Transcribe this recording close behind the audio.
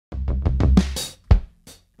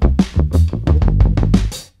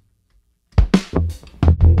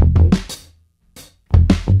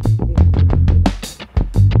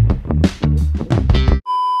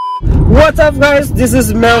up guys? This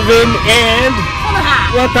is Melvin and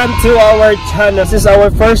welcome to our channel. This is our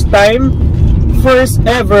first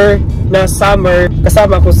ever na summer.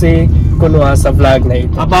 Kasama ko si Konoha sa vlog na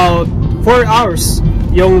ito. About 4 hours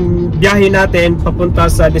yung biyahe natin papunta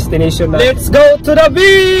sa destination na. Let's go to the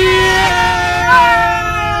beach!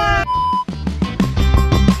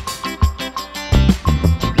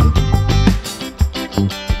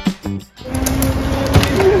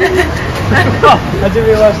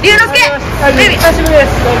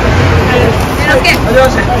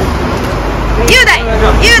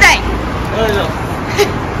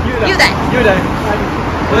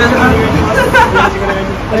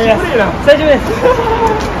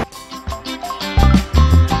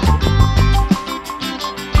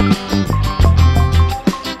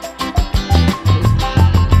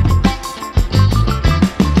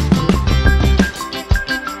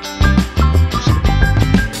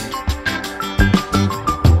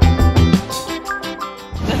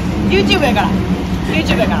 YouTube やか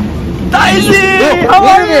ら 大志! How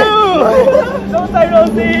are you? Long time no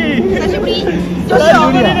see! 久しぶり調子乗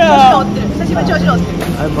ってる久しぶり調子乗ってる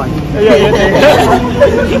I'm fine. Yeah,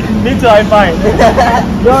 me too, I'm fine.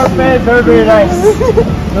 Your face are very nice.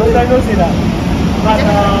 Long time no see that.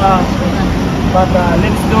 But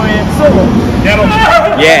let's do it solo.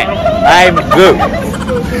 Yeah, I'm good.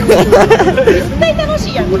 絶対楽し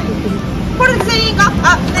いやんこれ全員か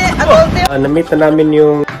na-meet na namin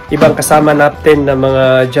yung ibang kasama natin na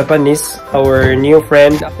mga Japanese, our new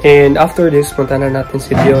friend. And after this, punta na natin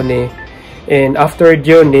si Dione. And after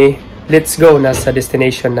Dione, let's go na sa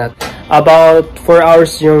destination natin. About 4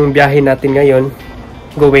 hours yung biyahe natin ngayon,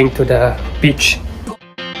 going to the beach.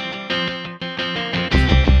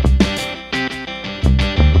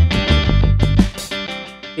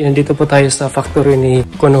 Nandito po tayo sa factory ni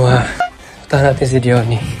Konoha. Punta natin si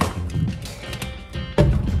Dione.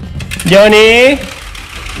 Dione!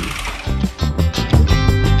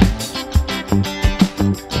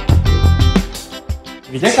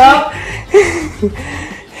 Jacob!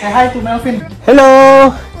 Say hi to Melvin.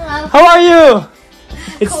 Hello! Hello. How are you?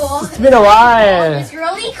 Cold. It's been a while. It's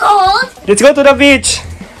really cold. Let's go to the beach.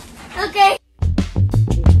 Okay.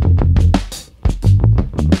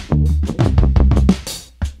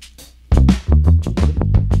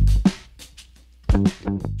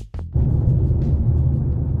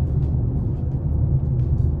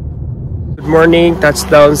 Good morning,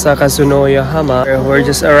 touchdown sa Kasunoyahama. We're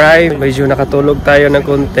just arrived. Medyo nakatulog tayo ng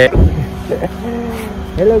konti.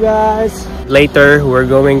 Hello guys! Later, we're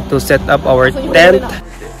going to set up our tent.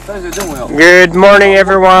 Good morning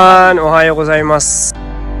everyone! Ohayo gozaimasu.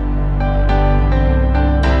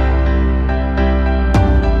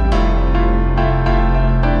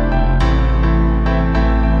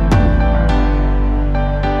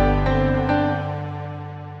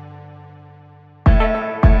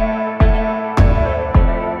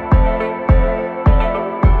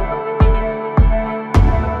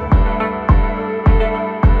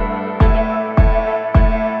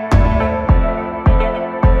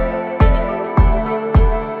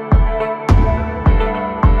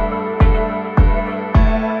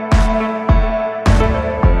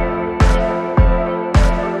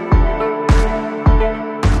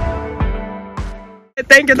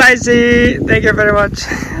 Thank you, Daisy. Thank you very much.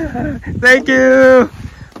 Thank you.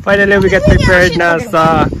 Finally, we get prepared now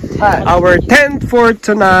sa our tent for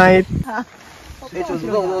tonight. This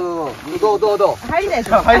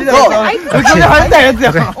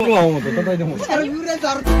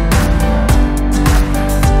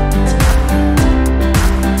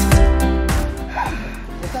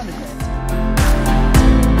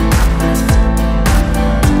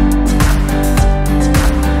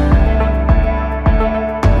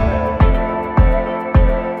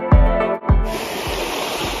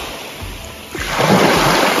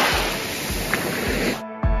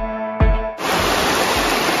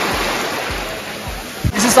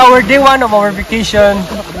is our day 1 of our vacation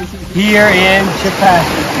here in Japan.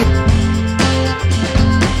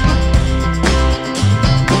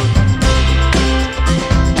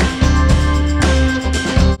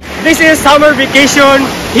 This is summer vacation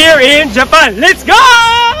here in Japan. Let's go!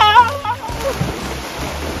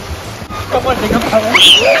 Come on, take a power.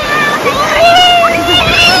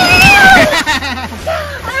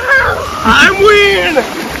 I'm win!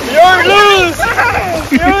 You're lose!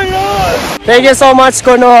 You're lose! Thank you so much,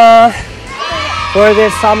 Konoha, for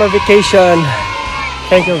this summer vacation.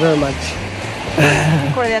 Thank you very much.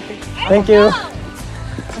 Thank you.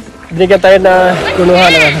 Binigyan tayo na Konoha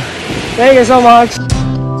naman. Thank you so much.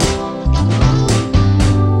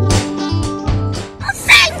 Let's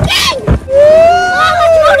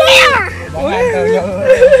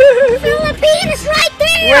go there!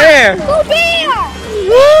 there. Go there!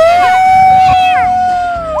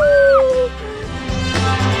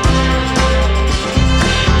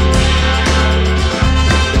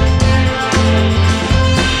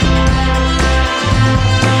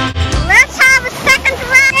 Let's have a second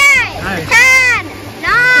round. 10,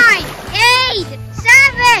 9, 8,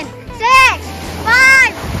 7, 6,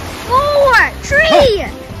 5, 4, 3,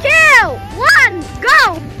 2, 1,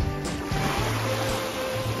 go!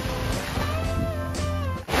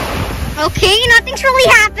 Okay, nothing's really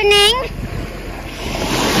happening.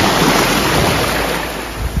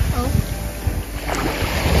 Oh.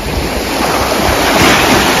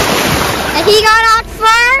 And he got out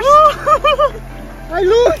first. I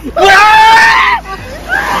lose!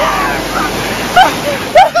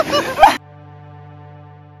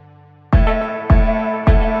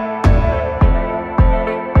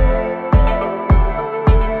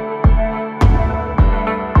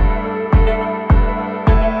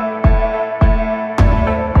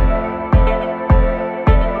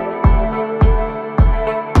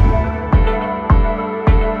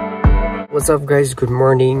 What's up guys? Good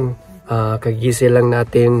morning. Kagising lang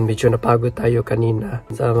natin. Medyo napagod tayo kanina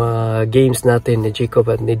sa mga games natin ni Jacob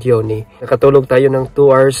at ni Diony. Nakatulog tayo ng 2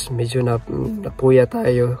 hours. Medyo napuya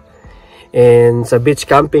tayo. And sa beach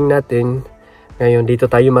camping natin, ngayon dito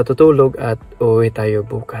tayo matutulog at uuwi tayo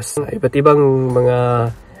bukas. Iba't ibang mga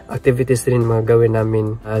activities din mga gawin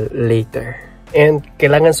namin later. And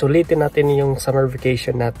kailangan sulitin natin yung summer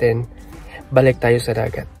vacation natin. Balik tayo sa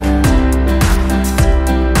dagat.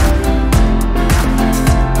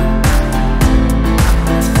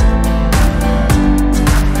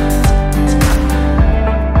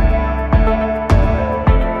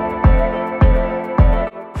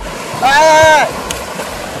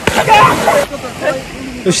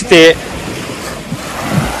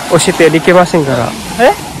 Oshite, dikemasen kara.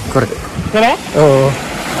 Kore. Oo.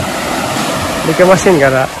 Dikemasen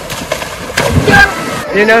kara.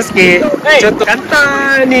 Yunosuke, ちょっと簡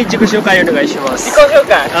単に自己紹介お願いします。自己紹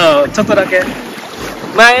介。ちょっとだけ。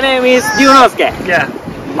My name is Yunosuke. Yeah.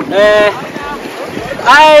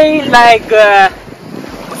 I like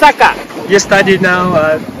soccer. You study now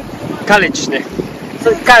at college ね。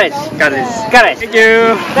College. College. College. Thank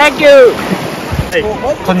you. Thank you.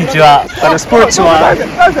 こんにちは。スポーツは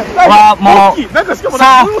もう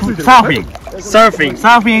サーフィン、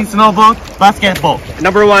surfing. スノーボード、バスケットボール。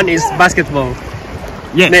Number 1 is basketball.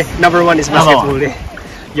 Yes. ね、Number 1 is basketball ね。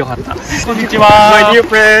よかった。こんにち My は。 new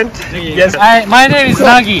friend. Yes. My name is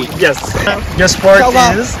Nagi. Yes. Your sport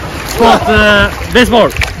is Sports,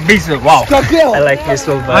 baseball. Baseball. Wow. I like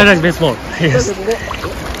baseball. I But like baseball. yes.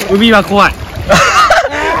 海は怖い。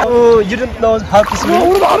 Oh, you don't know how to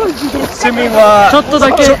swim? Swimming はちょっと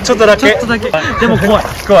だけ。ちょっとだけ。でも怖い。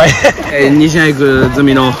怖い。西成区済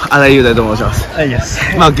みの新井雄大と申します。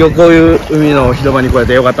Yes. まあ今日こういう海の広場に来れ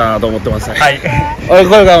てよかったなと思ってます。はい。これ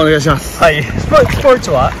からお願いします。はい。スポーツ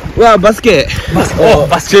はバスケを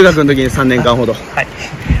中学の時に3年間ほど。はい。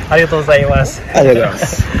ありがとうございます。ありがとうございま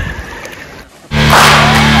す。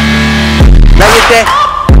投げて。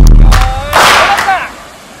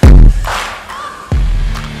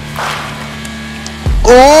お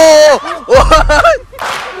お。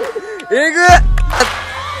えぐっ。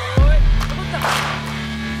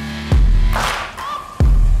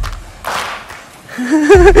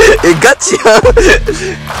ガチやん。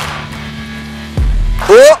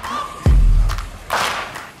お。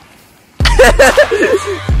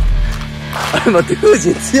あれ待って、風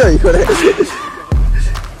神強いこれ。えぐい。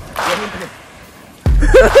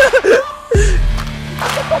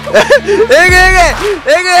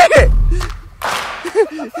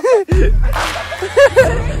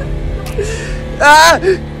ああ、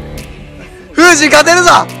風神勝てるぞ。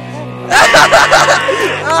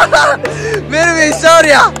メルビン勝利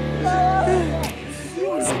や。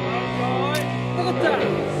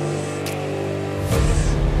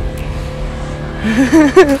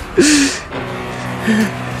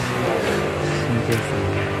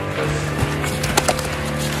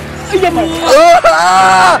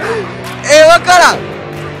わからん。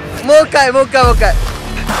もう一回。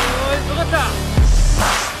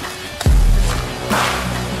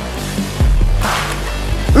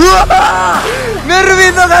うわー、メルビ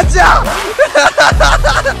ンの勝ちや。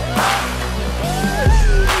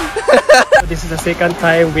This is the second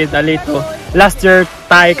time with Alito. Last year,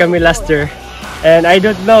 tayo kami last year. And I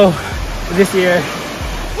don't know this year.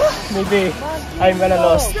 Maybe I'm gonna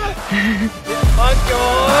lost.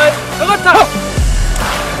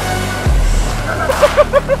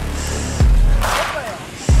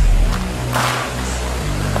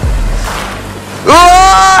うわ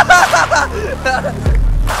ー。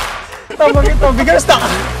Ito, bigas na!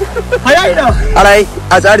 早いな。荒井、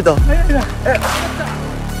あ、じゃあありと。う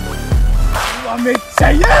わ、めっち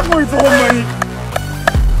ゃ嫌やこいつほんまに。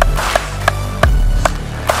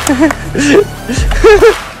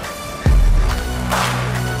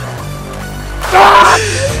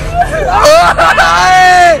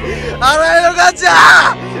荒井の勝ちや。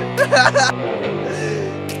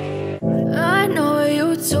I know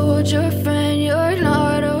you told your friend you're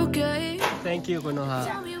not okay. Thank you, Konoha.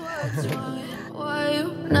 Tell me what's wrong. Why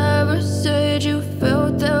you never said you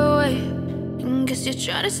felt that way? And guess you're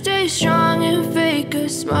trying to stay strong and fake a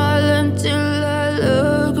smile until I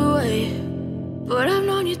look away. But I've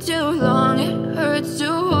known you too long. It hurts to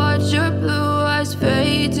watch your blue eyes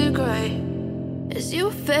fade to gray as you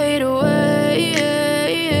fade away.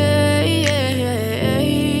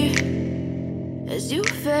 As you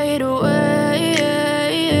fade away.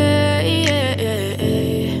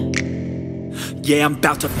 Yeah, I'm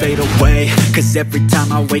about to fade away. Cause every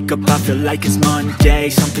time I wake up I feel like it's Monday.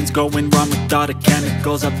 Something's going wrong with all the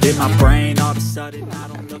chemicals up in my brain. All of a sudden I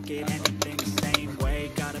don't look at anything the same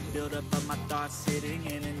way. Gotta build up of my thoughts sitting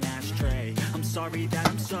in an ashtray. I'm sorry that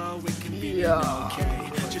I'm so inconvenient,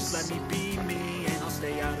 okay. Just let me be me and I'll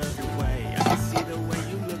stay out of your way. I can see the way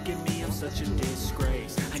you look at me, I'm such a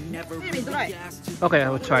disgrace. I never really asked to. Okay, I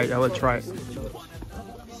will try it. I will try it.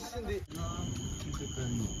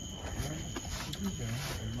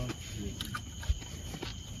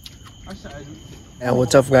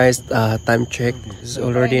 What's up guys? Time check. It's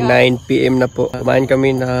already 9 PM na po. Kumain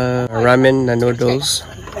kami na ramen na noodles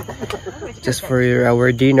just for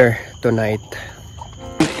our dinner tonight.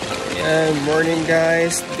 Yan, morning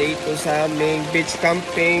guys. Day 2 sa aming beach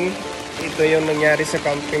camping. Ito yung nangyari sa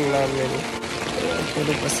camping namin.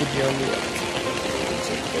 Tulog pa si Johnny.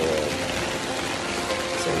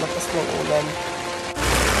 So lakas ng ulan.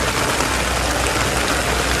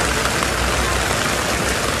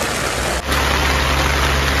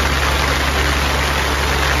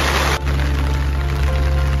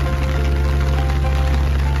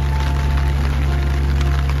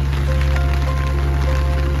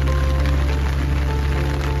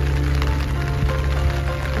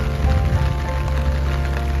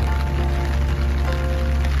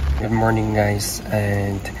 Good morning guys,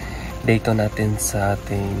 and day 2 natin sa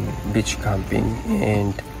ating beach camping,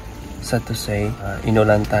 and sad to say,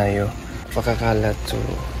 inulan tayo, pakakalat, so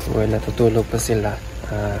well, natutulog pa sila,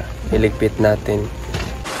 iligpit natin.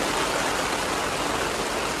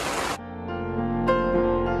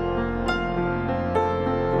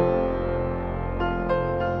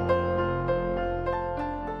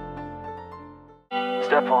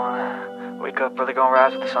 Step 1, wake up early, gonna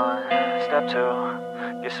rise with the sun. Step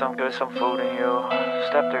 2, get some good, some food in you.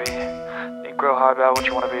 Step 3, think real hard about what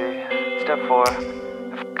you wanna be. Step 4,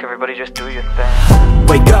 everybody just do your thing.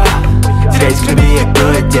 Wake up, today's gonna be a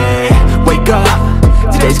good day. Wake up,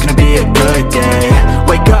 today's gonna be a good day.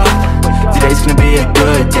 Wake up, today's gonna be a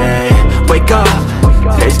good day. Wake up,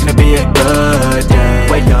 today's gonna be a good day.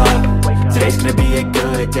 Wake up, today's gonna be a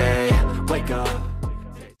good day. Wake up.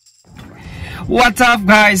 What's up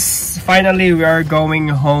guys? Finally, we are going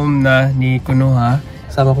home na ni Konoha.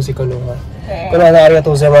 Sama ko si Konoha. Konoha,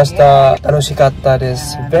 arigatou gozaimashita. Tanoshikatta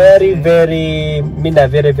desu. Very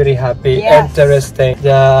very happy. Yes. Interesting.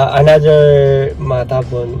 Another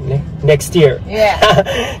tabon next year. Yeah.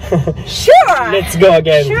 Sure. Let's go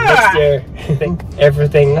again. Sure. Next year.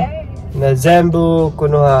 Everything na zenbu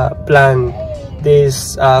Konoha plan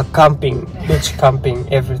this camping, beach camping,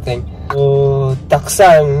 everything. So,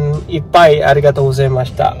 taksan ippai arigatou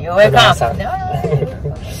gozaimashita. You're welcome.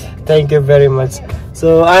 Thank you very much.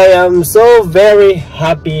 So I am so very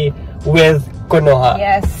happy with Konoha.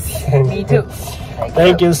 Yes, me too.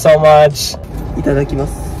 Thank you so much. いただきま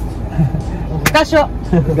す。合唱。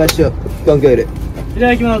合唱。考える。いた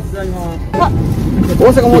だきます。いただきます。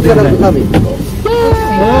大阪持ってからラーメン。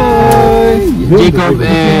Jacob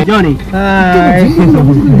and Johnny. Hi.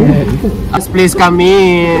 Please come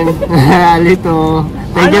in. Lito.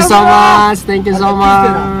 Thank you so much. Thank you so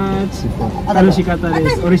much.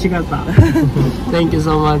 Thank you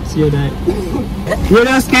so much, Yudai.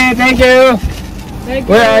 Yunosuke, thank you.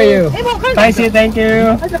 Where are you? Taisi, thank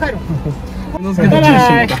you. Bye.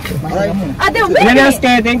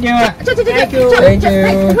 Yunosuke, thank you. Thank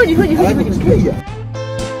you.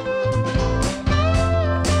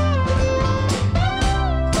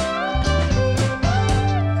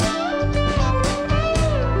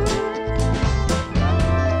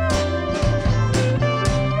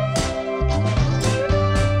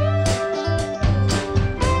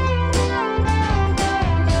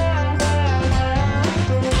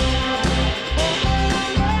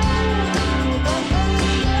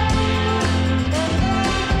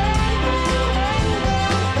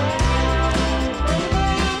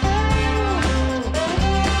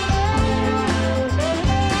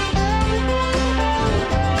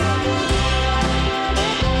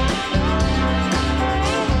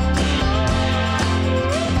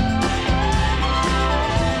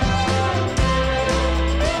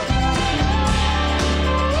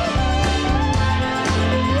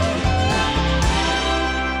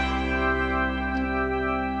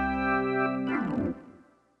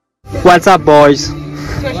 What's up, boys?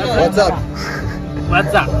 What's up?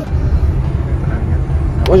 What's up?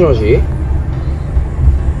 もしもし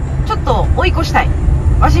ちょっと追い越したい。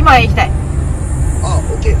わし前行きたい。あ、オ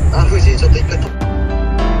ッケー。あ、藤井ちょっと一回と。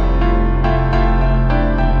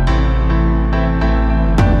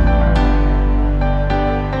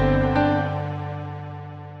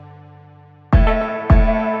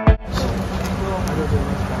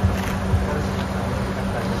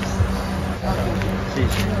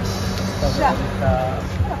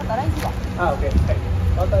あ、OK。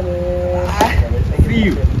またね。 See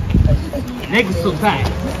you next time.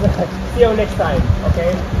 See you next time.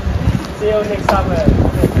 Okay. See you next summer.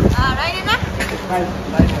 あ、来年な。はい、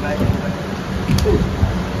来年。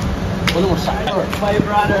My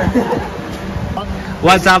brother.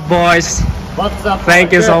 What's up, boys? What's up?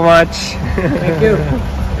 Thank you so much. Thank you.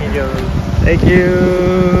 Thank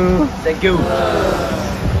you. Thank you.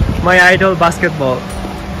 My idol basketball.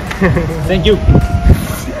 Thank you.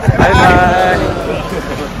 Bye bye.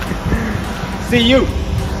 See you.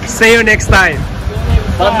 See you next time.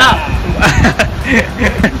 Bye.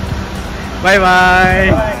 Bye bye. バイバ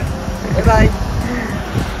イ。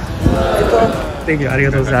Thank you. あり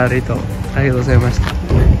がとうございました。ありがとうございました。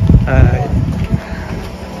は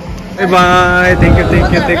い。バイバイ。Thank you,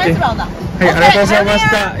 thank you, thank you. はい、ありがとうございまし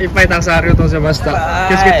た。いっぱいたくさんありがとうございました。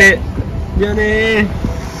気をつけて。じゃあね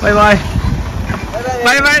ー。バイバイ。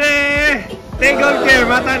バイバイねー。Take good care.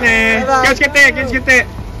 またねー。気をつけて、気をつけて。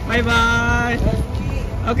バイバイ。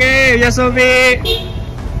OK、おやすみ。